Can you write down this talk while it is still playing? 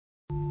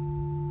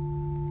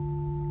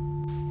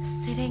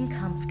Sitting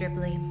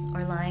comfortably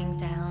or lying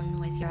down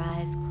with your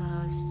eyes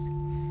closed,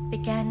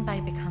 begin by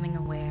becoming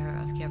aware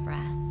of your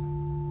breath.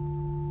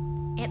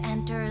 It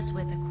enters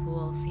with a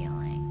cool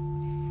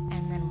feeling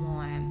and then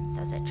warms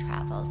as it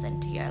travels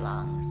into your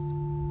lungs.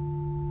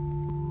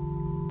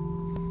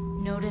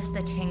 Notice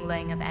the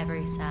tingling of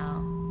every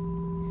cell.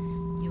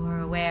 You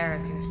are aware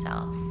of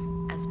yourself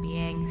as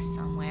being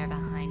somewhere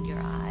behind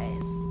your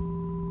eyes.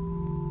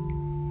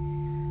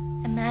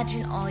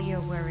 Imagine all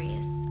your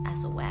worries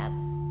as a web.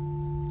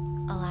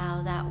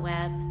 Allow that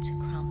web to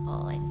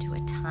crumple into a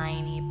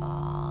tiny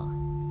ball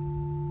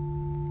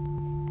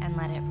and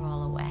let it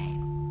roll away.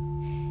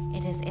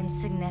 It is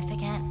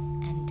insignificant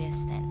and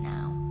distant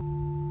now,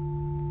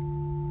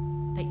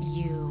 but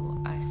you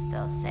are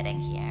still sitting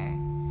here.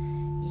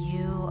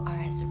 You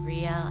are as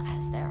real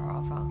as there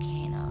are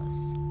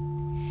volcanoes.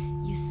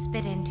 You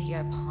spit into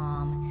your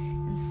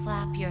palm and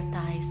slap your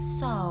thighs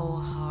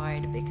so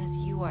hard because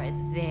you are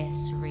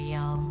this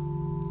real.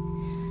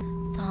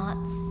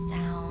 Thoughts,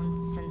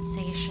 sounds,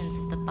 sensations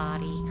of the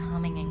body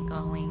coming and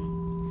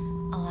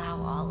going.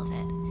 Allow all of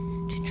it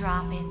to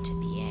drop into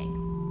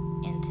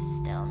being, into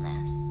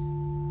stillness.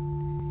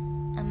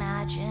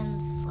 Imagine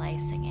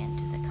slicing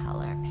into the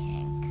color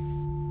pink.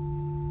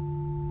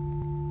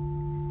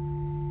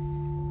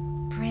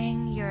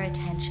 Bring your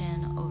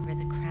attention over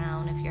the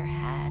crown of your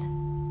head.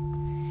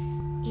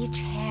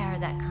 Each hair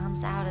that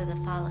comes out of the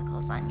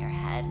follicles on your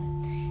head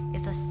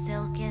is a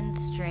silken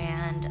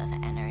strand of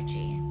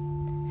energy.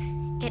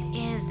 It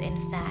is, in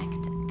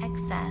fact,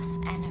 excess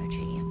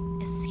energy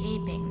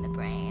escaping the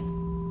brain.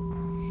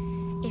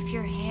 If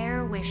your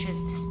hair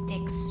wishes to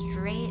stick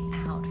straight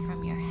out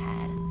from your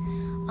head,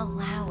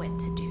 allow it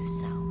to do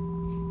so,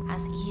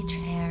 as each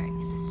hair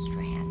is a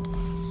strand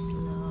of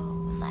slow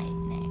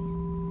lightning.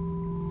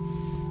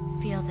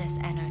 Feel this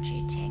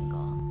energy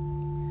tingle.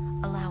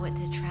 Allow it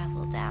to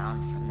travel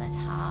down from the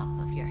top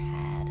of your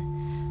head,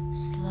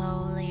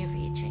 slowly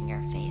reaching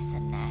your face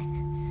and neck,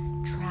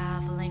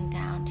 traveling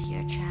down to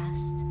your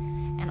chest,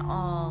 and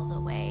all the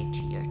way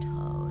to your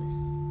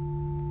toes.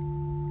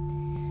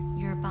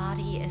 Your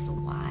body is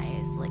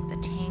wise like the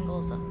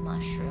tangles of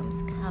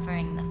mushrooms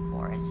covering the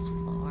forest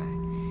floor,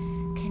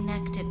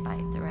 connected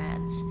by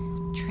threads,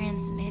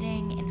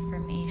 transmitting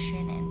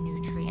information and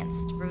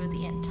nutrients through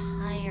the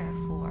entire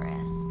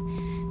forest,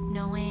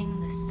 knowing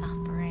the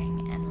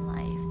suffering and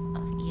life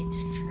of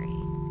each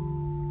tree.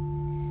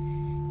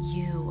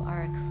 You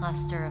are a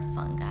cluster of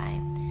fungi,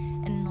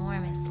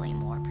 enormously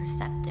more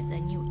perceptive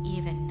than you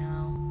even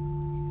know.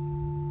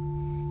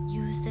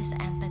 Use this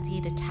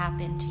empathy to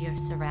tap into your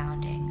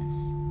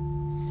surroundings.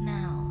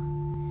 Smell.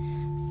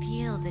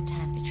 Feel the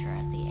temperature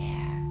of the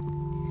air.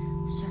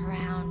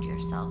 Surround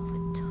yourself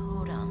with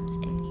totems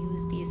and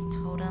use these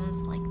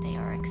totems like they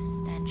are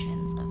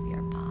extensions of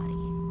your body.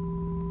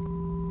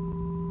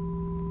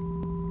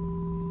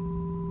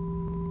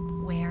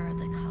 Wear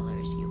the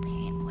colors you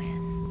paint with.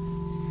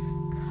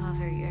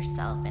 Cover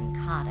yourself in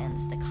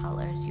cottons, the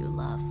colors you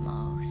love most.